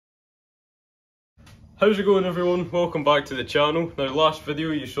How's it going everyone? Welcome back to the channel. Now last video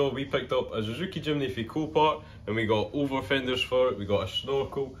you saw we picked up a Suzuki Jimny for Copart and we got over fenders for it, we got a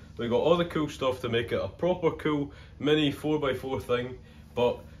snorkel, we got all the cool stuff to make it a proper cool mini 4x4 thing.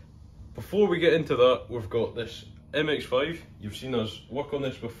 But before we get into that, we've got this MX-5. You've seen us work on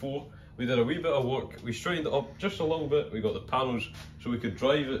this before. We did a wee bit of work, we straightened it up just a little bit, we got the panels so we could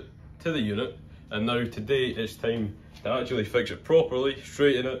drive it to the unit, and now today it's time to actually fix it properly,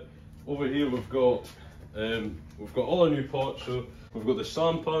 straighten it. Over here we've got all our new parts, so we've got the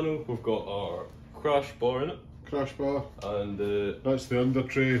SAM panel, we've got our crash bar in it. Crash bar. And that's the under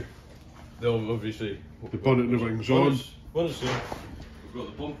tray. Obviously. The bonnet and the wings on. One is there. We've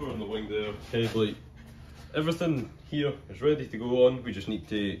got the bumper and the wing there, headlight. Everything here is ready to go on. We just need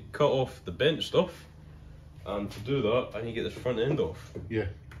to cut off the bent stuff. And to do that, I need to get this front end off. Yeah.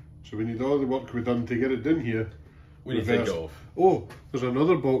 So we need all the work we've done to get it done here. We need to take it off. Oh, there's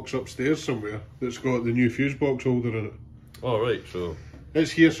another box upstairs somewhere that's got the new fuse box holder in it. Oh right, so it's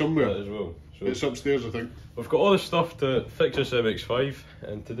here somewhere. That as well. So it's upstairs, I think. We've got all this stuff to fix this MX-5,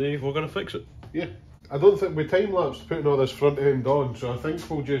 and today we're going to fix it. Yeah. I don't think we time-lapsed putting all this front end on, so I think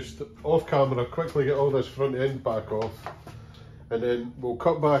we'll just, off camera, quickly get all this front end back off, and then we'll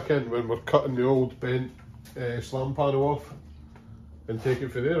cut back in when we're cutting the old bent slam panel off, and take it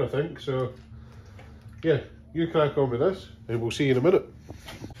from there, I think. So, yeah. You crack on with this and we'll see you in a minute.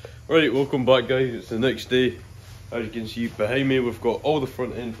 Right, welcome back guys, it's the next day. As you can see behind me we've got all the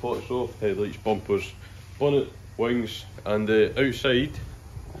front end parts off, headlights, bumpers, bonnet, wings, and outside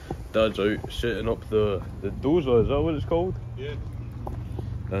Dad's out setting up the dozer, is that what it's called? Yeah.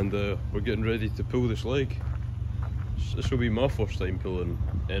 And we're getting ready to pull this leg. This will be my first time pulling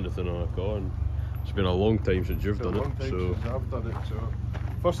anything on a car, and it's been a long time since you've done it. Since I've done it, so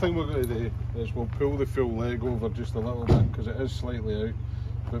first thing we're going to do is we'll pull the full leg over just a little bit because it is slightly out,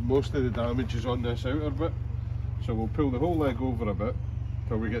 but most of the damage is on this outer bit. So we'll pull the whole leg over a bit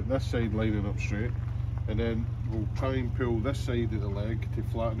till we get this side lining up straight, and then we'll try and pull this side of the leg to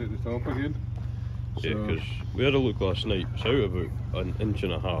flatten at the top again. Yeah, because we had a look last night, it's out about an inch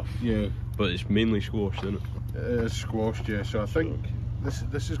and a half. Yeah. But it's mainly squashed, isn't it? It is squashed, yeah, so I think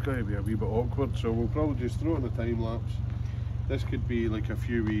this is going to be a wee bit awkward, so we'll probably just throw it in a time lapse. This could be like a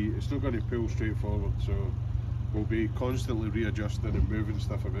few it's not going to pull straight forward, so we'll be constantly readjusting and moving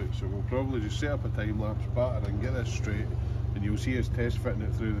stuff about, so we'll probably just set up a time lapse pattern and get this straight, and you'll see us test fitting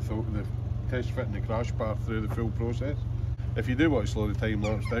it through the crash bar through the full process. If you do want to slow the time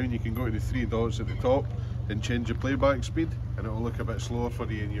lapse down, you can go to the 3 dots at the top and change the playback speed, and it'll look a bit slower for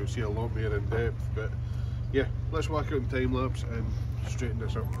you and you'll see a lot more in depth. But yeah, let's whack out in time lapse and straighten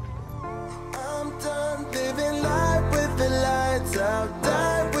this up. I'm done living life with the lights out,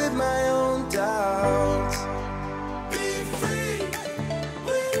 die with my own doubts. Be free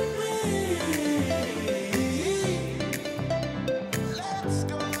with me. Let's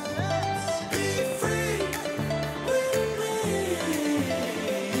go, let's be free with me.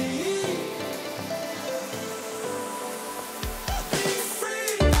 Be free.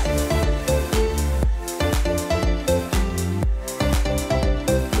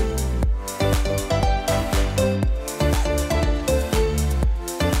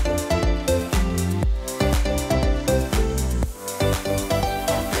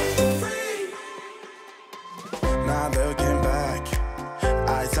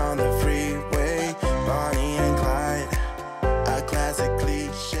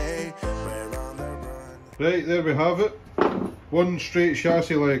 Right, there we have it. One straight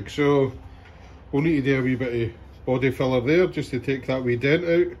chassis leg, so we'll need to do a wee bit of body filler there just to take that wee dent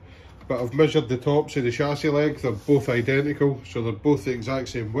out. But I've measured the tops of the chassis leg, they're both identical, so they're both the exact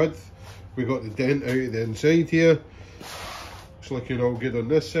same width. We got the dent out of the inside here. It's looking all good on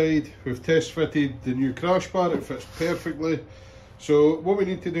this side. We've test fitted the new crash bar, it fits perfectly. So what we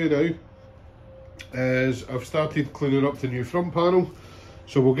need to do now is I've started cleaning up the new front panel.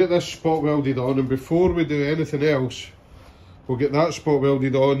 So we'll get this spot welded on, and before we do anything else, we'll get that spot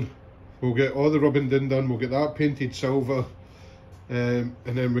welded on, we'll get all the rubbing done, we'll get that painted silver, and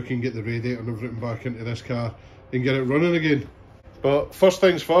then we can get the radiator and everything back into this car and get it running again. But first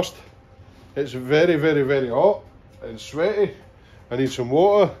things first, it's very, very, very hot and sweaty. I need some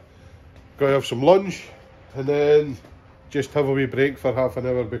water, gotta have some lunch, and then just have a wee break for half an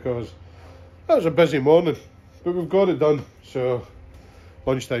hour because that was a busy morning, but we've got it done, so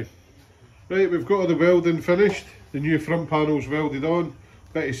lunchtime. Right, we've got all the welding finished, the new front panel's welded on,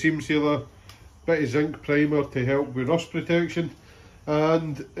 bit of seam sealer, bit of zinc primer to help with rust protection,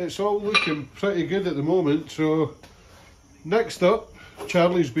 and it's all looking pretty good at the moment. So next up,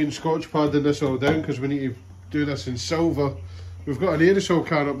 Charlie's been scotch padding this all down because we need to do this in silver. We've got an aerosol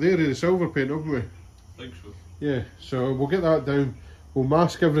can up there in the silver paint, haven't we? think so. Yeah, so we'll get that down, we'll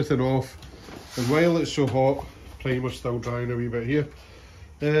mask everything off, and while it's so hot, primer's still drying a wee bit here,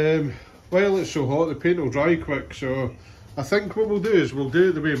 while it's so hot the paint will dry quick, so I think what we'll do is we'll do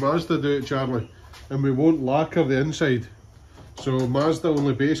it the way Mazda do it, Charlie, and we won't lacquer the inside. So Mazda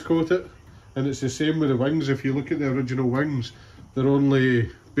only base coat it, and it's the same with the wings. If you look at the original wings, they're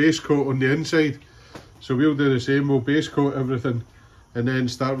only base coat on the inside. So we'll do the same, we'll base coat everything and then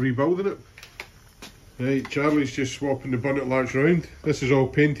start rebuilding it. Right, Charlie's just swapping the bonnet latch round. This is all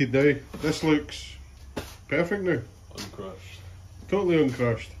painted now. This looks perfect now. Uncrushed. Totally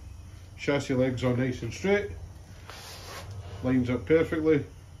uncrushed. Chassis legs are nice and straight. Lines up perfectly.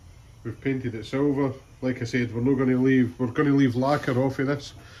 We've painted it silver. Like I said, we're going to leave lacquer off of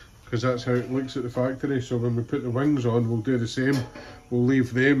this because that's how it looks at the factory. So when we put the wings on, we'll do the same. We'll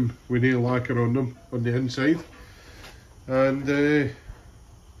leave them with no lacquer on them on the inside. And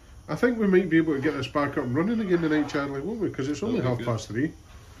I think we might be able to get this back up and running again tonight, Charlie, won't we? Because it's only 3:30.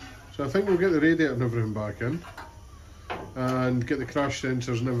 So I think we'll get the radiator and everything back in, and get the crash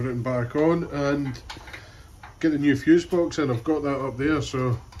sensors and everything back on, and get the new fuse box in. I've got that up there,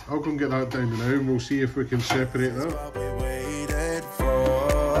 so I'll go and get that down now, and we'll see if we can separate that.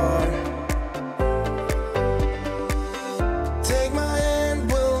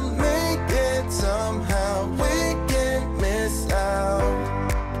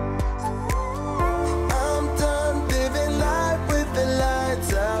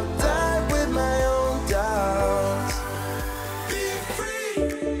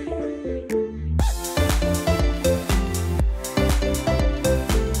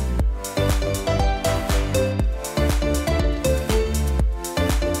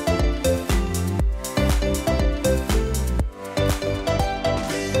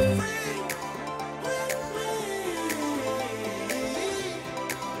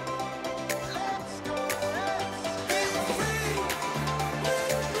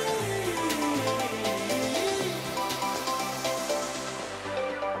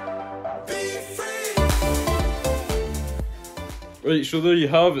 Right, so there you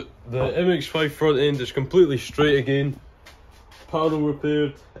have it. The MX-5 front end is completely straight again. Panel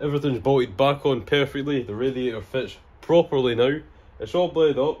repaired, everything's bolted back on perfectly. The radiator fits properly now. It's all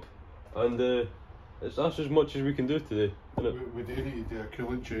bled up, and that's as much as we can do today, isn't it? We do need to do a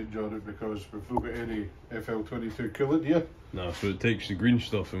coolant change on it because we've not got any FL22 coolant here. Nah, so it takes the green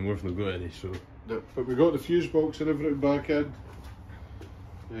stuff and we've not got any, so... No, but we got the fuse box and everything back in.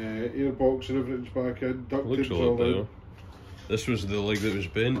 Air box and everything's back in. Duct Looks tape's a lot all better. in. This was the leg that was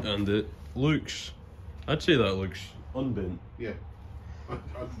bent, and it looks... I'd say that looks unbent. Yeah.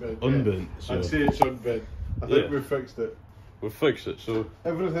 Unbent. Unbent, Yeah. so... I'd say it's unbent. I think we've fixed it. We've fixed it, so...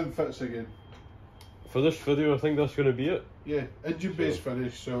 Everything fits again. For this video, I think that's going to be it. Yeah, engine bay's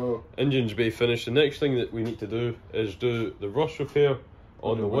finished, so... Engine's bay finished. The next thing that we need to do is do the rust repair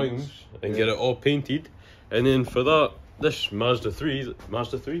on the wings and get it all painted. And then for that, this Mazda 3...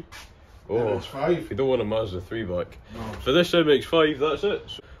 Mazda 3? Oh, MX-5. you don't want a Mazda 3 back. No. For this MX-5, that's it.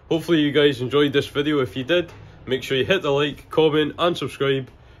 So hopefully you guys enjoyed this video. If you did, make sure you hit the like, comment and subscribe,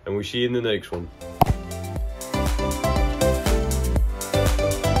 and we'll see you in the next one.